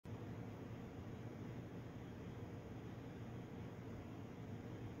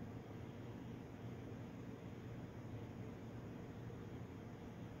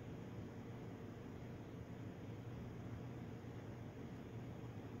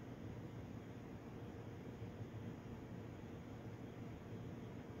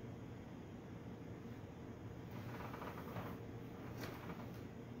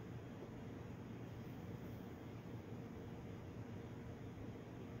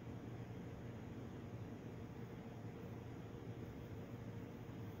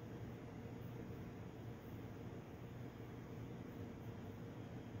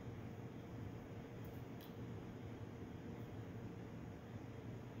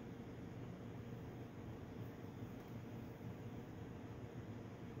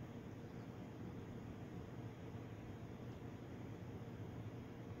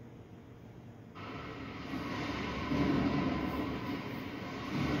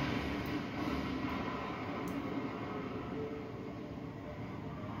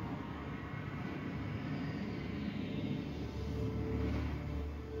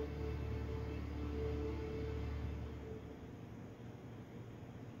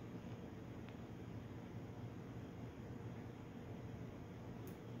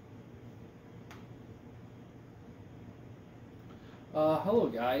Hello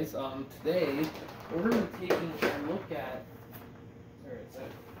guys. Today we're going to be taking a look at. Where is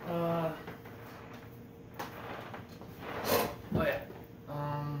it? Oh yeah.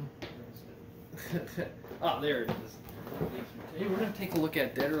 Where is it? Oh, there it is. Today we're going to take a look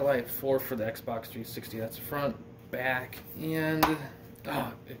at Dead or Alive 4 for the Xbox 360. That's front, back, and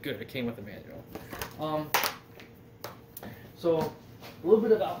good. It came with a manual. So a little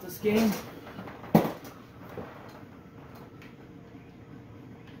bit about this game.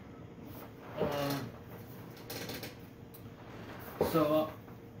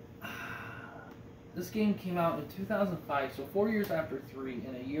 This game came out in 2005, so 4 years after 3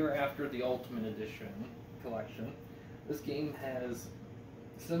 and a year after the Ultimate Edition collection. This game has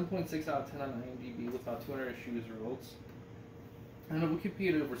 7.6 out of 10 on IMDb with about 200 user votes. And a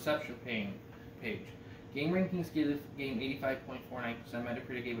Wikipedia reception page. Game Rankings gave the game 85.49%,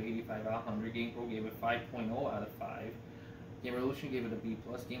 Metacritic gave it 85 out of 100, GamePro gave it 5.0 out of 5, Game Revolution gave it a B+,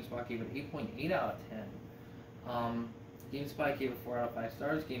 GameSpot gave it 8.8 out of 10. GameSpy gave it 4 out of 5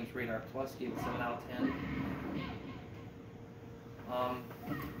 stars. Games Radar Plus gave it 7 out of 10.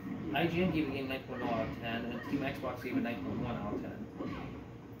 IGN gave the game 9.0 out of 10, and Team Xbox gave it 9.1 out of 10.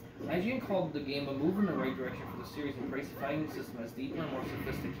 IGN called the game a move in the right direction for the series and praised the fighting system as deeper and more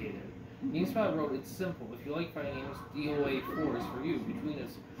sophisticated. GameSpot wrote, "It's simple. If you like fighting games, DOA 4 is for you. Between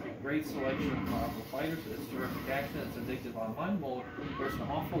its great selection of powerful fighters, its terrific action, its addictive online mode, there's an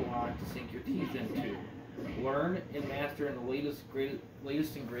awful lot to sink your teeth into. Learn and master in the latest and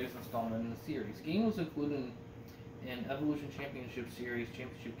greatest installment in the series." The game was included in Evolution Championship Series,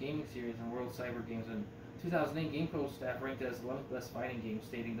 Championship Gaming Series, and World Cyber Games in 2008. GamePro staff ranked it as 11th best fighting game,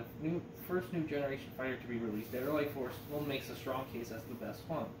 stating the first new generation fighter to be released. Dead or Alive 4 still makes a strong case as the best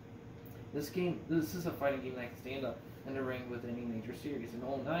one. This is a fighting game that can stand up in the ring with any major series. In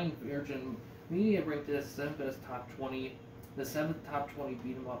 2009, Virgin Media ranked it as the 7th top 20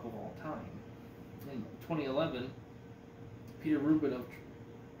 beat 'em up of all time. In 2011, Peter Rubin of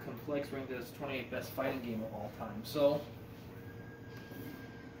Complex ranked it as 28th best fighting game of all time. So,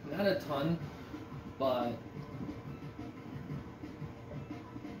 not a ton, but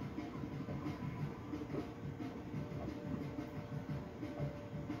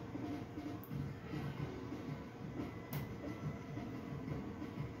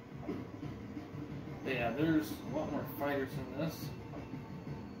yeah, there's a lot more fighters in this.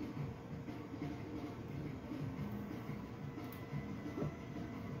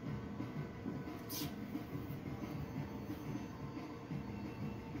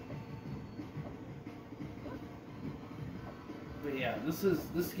 But yeah,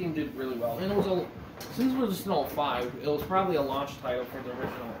 this game did really well, and it was since it was just an 05, it was probably a launch title for the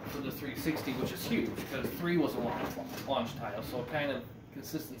 360, which is huge because 3 was a launch title, so kind of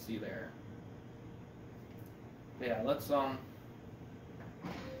consistency there. But yeah, let's go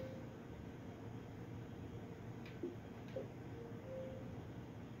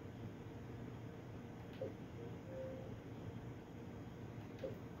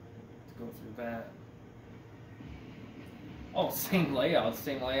through that. Oh, same layout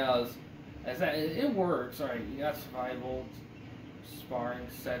as that. It works. Alright, you got survival, sparring,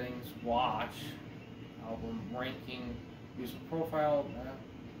 settings, watch, album, ranking, user profile,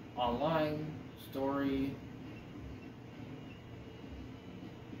 online, story,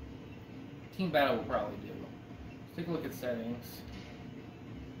 team battle will probably do. Let's take a look at settings.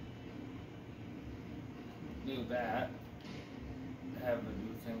 Do that. Have a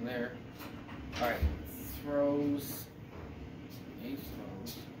new thing there. Alright, throws. A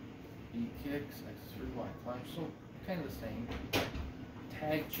throws, B kicks, X3, Y punch, so kind of the same.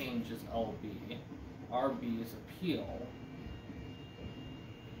 Tag change is LB, RB is appeal,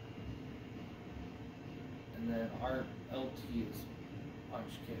 and then LT is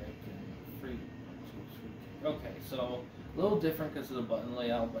punch kick, and free kick. Okay, so a little different because of the button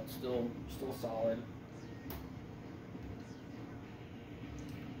layout, but still solid.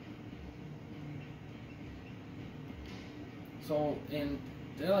 So in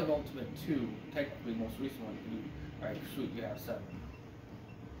Dead or Alive Ultimate 2, technically most recent one, alright, sweet, you have 7.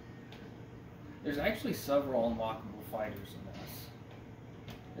 There's actually several unlockable fighters in this.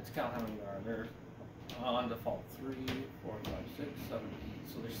 Let's count how many there are. There's on default 3, 4, 5, 6, 7, 8.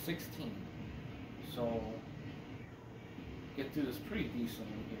 So there's 16. So get through this pretty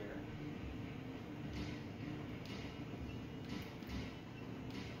decently here.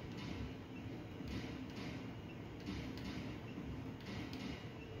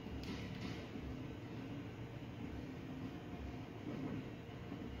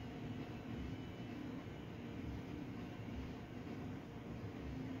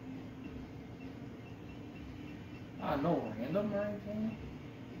 no random or anything?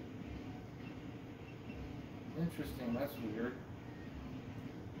 Interesting, that's weird.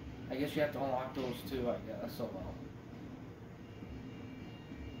 I guess you have to unlock those too, I guess. Oh well.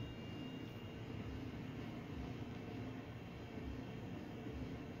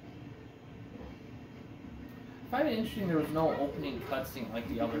 I find it interesting there was no opening cutscene like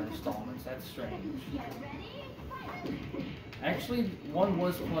the other installments. That's strange. Actually, one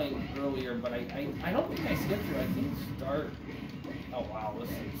was playing earlier, but I don't think I skipped through. I think start. Oh wow, this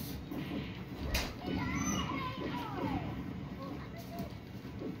is.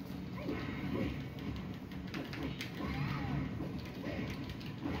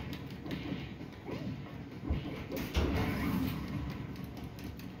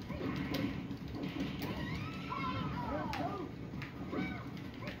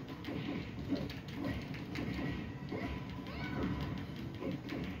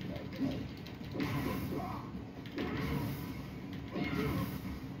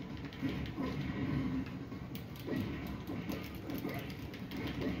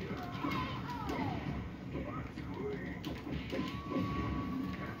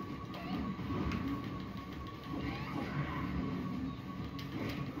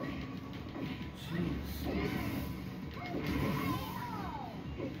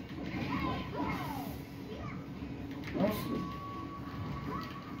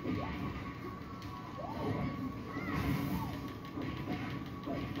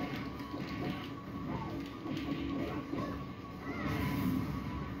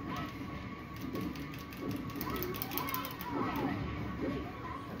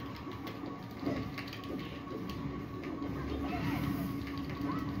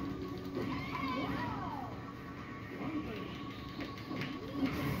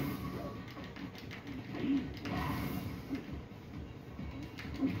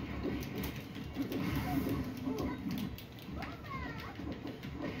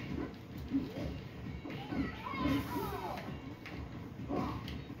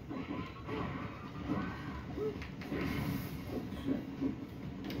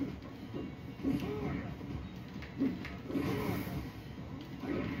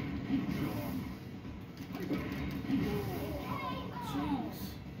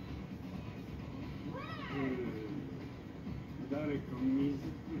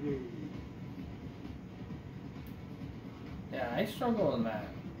 Yeah, I struggle in that.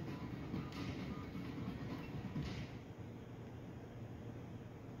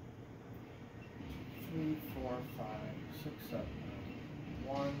 Three, four, five, six, seven,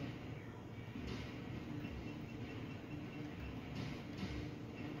 one.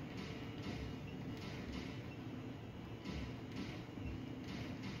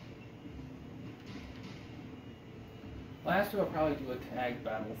 Last two I'll probably do a tag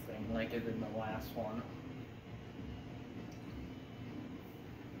battle thing like I did in the last one.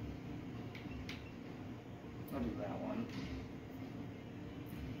 I'll do that one.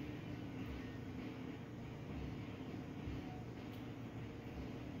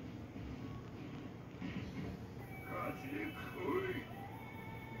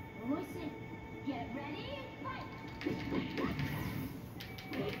 Listen, get ready, fight!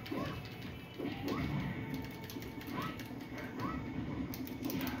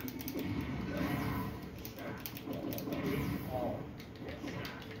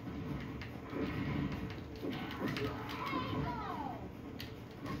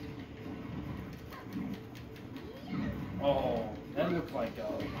 Oh, that looked like a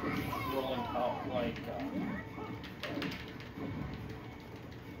rolling out, like.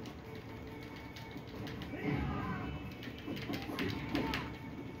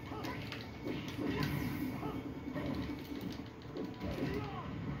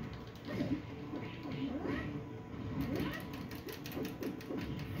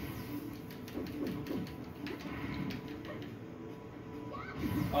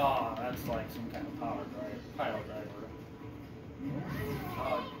 Oh, that's like some kind of pile driver.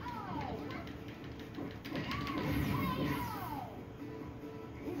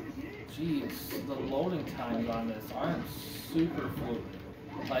 Jeez, the loading times on this aren't super fluid.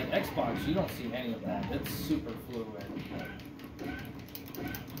 Like Xbox, you don't see any of that. It's super fluid.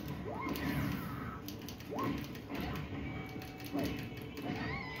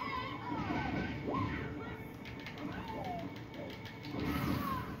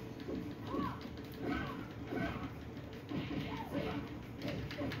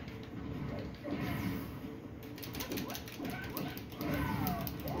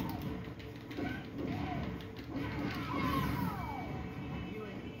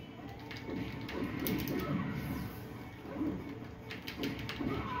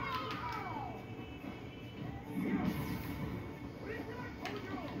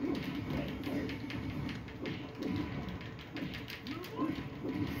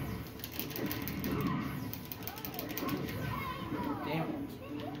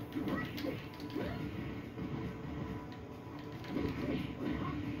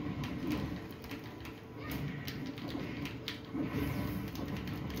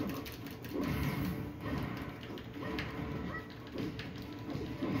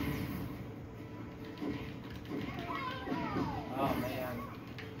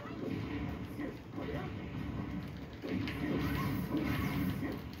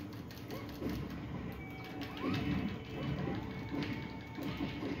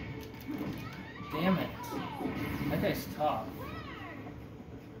 tough.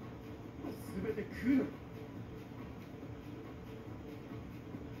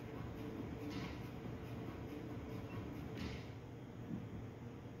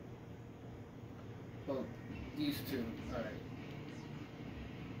 Well, these two, alright.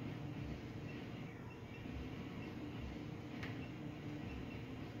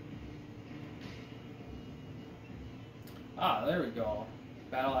 Ah, there we go.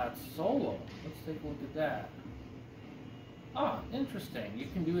 Battle at solo. Let's take a look at that. Ah, interesting. You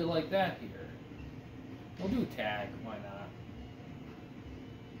can do it like that here. We'll do tag, why not?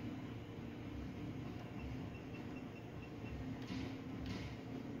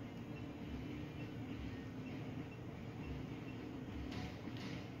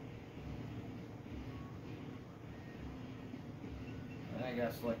 And I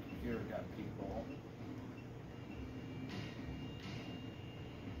guess like here we got people.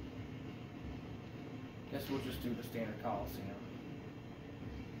 Guess we'll just do the standard Coliseum.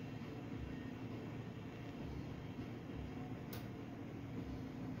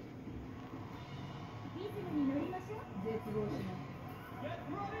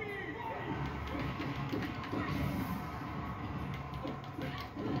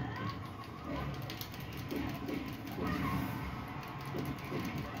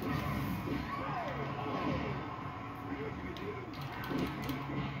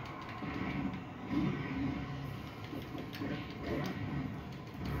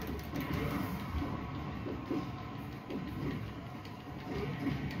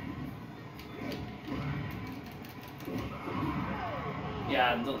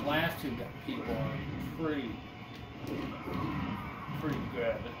 Yeah, the last two people are pretty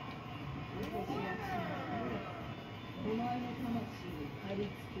good.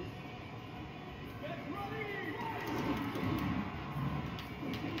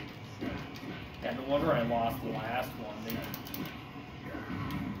 Yeah, no wonder I lost the last one.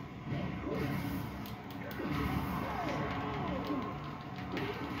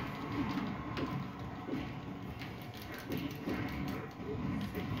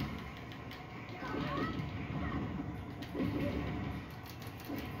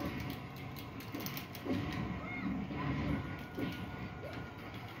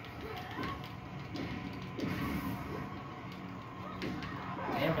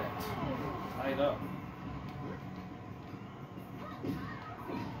 Damn it. Tied up.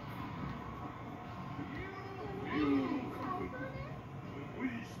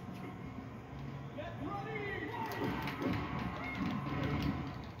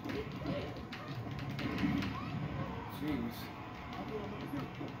 Jeez.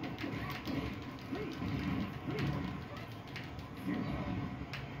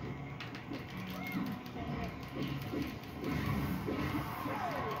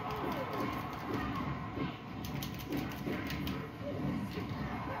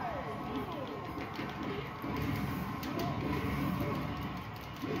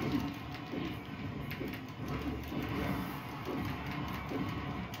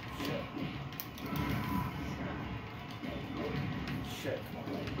 Shit.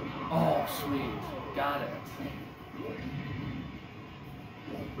 Oh, sweet. Got it.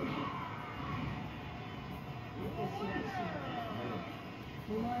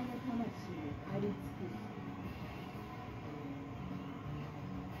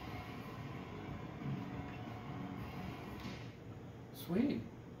 Sweet.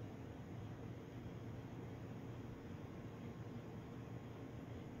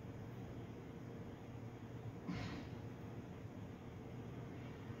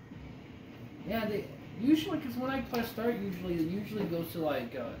 Yeah, they usually, because when I press start, it usually goes to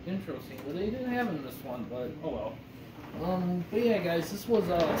like intro scene, but they didn't have it in this one. But oh well. But yeah, guys, this was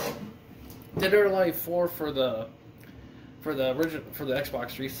Dead or Alive 4 for the original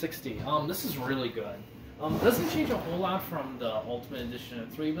Xbox 360. This is really good. It doesn't change a whole lot from the Ultimate Edition of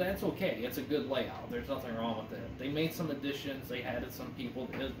 3, but that's okay. It's a good layout. There's nothing wrong with it. They made some additions. They added some people.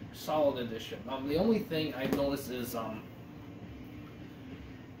 Solid addition. The only thing I've noticed is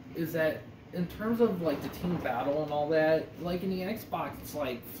that in terms of like the team battle and all that, like in the Xbox, it's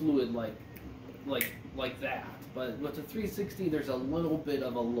like fluid, like that. But with the 360, there's a little bit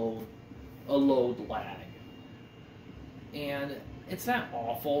of a load lag, and it's not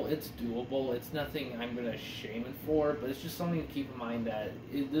awful. It's doable. It's nothing I'm gonna shame it for, but it's just something to keep in mind that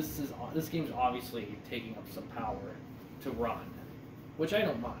this game's obviously taking up some power to run, which I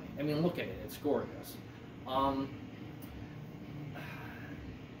don't mind. I mean, look at it; it's gorgeous. And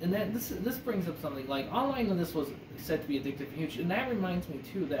then this brings up something like online when this was said to be addictive huge, and that reminds me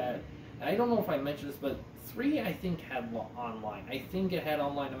too that I don't know if I mentioned this, but 3 I think had online. I think it had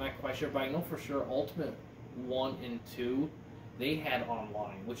online. I'm not quite sure, but I know for sure Ultimate 1 and 2, they had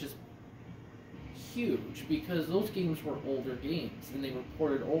online, which is huge because those games were older games and they were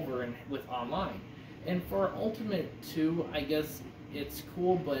ported over and with online. And for Ultimate 2, I guess it's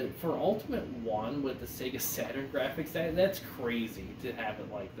cool, but for Ultimate 1 with the Sega Saturn graphics, that's crazy to have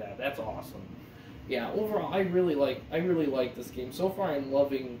it like that. That's awesome. Yeah, overall, I really like this game. So far, I'm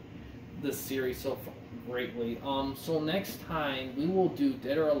loving this series so far greatly. So next time we will do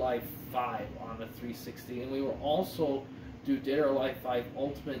Dead or Alive 5 on the 360, and we will also do Dead or Alive 5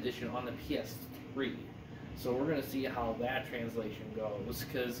 Ultimate Edition on the PS3. So we're gonna see how that translation goes,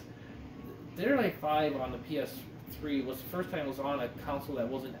 because Dead or Alive 5 on the PS3 was the first time it was on a console that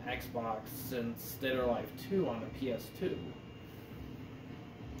wasn't Xbox since Dead or Alive 2 on the PS2.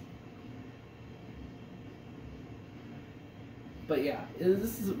 But yeah,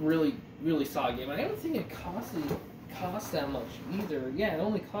 this is a really solid game. I don't think it cost that much either. Yeah, it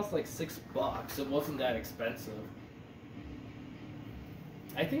only cost like $6. It wasn't that expensive.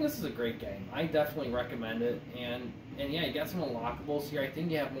 I think this is a great game. I definitely recommend it. And yeah, you got some unlockables here. I think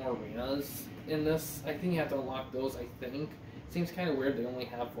you have more arenas in this. I think you have to unlock those, I think. Seems kind of weird they only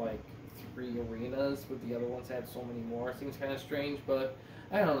have like 3 arenas, but the other ones have so many more. Seems kind of strange, but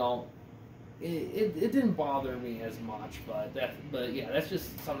I don't know. It didn't bother me as much, but yeah, that's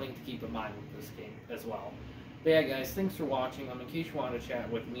just something to keep in mind with this game as well. But yeah, guys, thanks for watching. In case you want to chat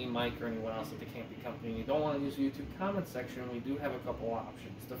with me, Mike, or anyone else at the Campy Company, and you don't want to use the YouTube comment section, we do have a couple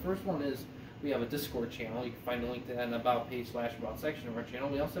options. The first one is we have a Discord channel. You can find a link to that in the About page / About section of our channel.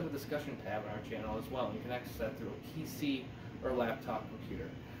 We also have a discussion tab on our channel as well. You can access that through a PC or laptop computer.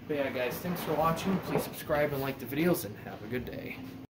 But yeah, guys, thanks for watching. Please subscribe and like the videos, and have a good day.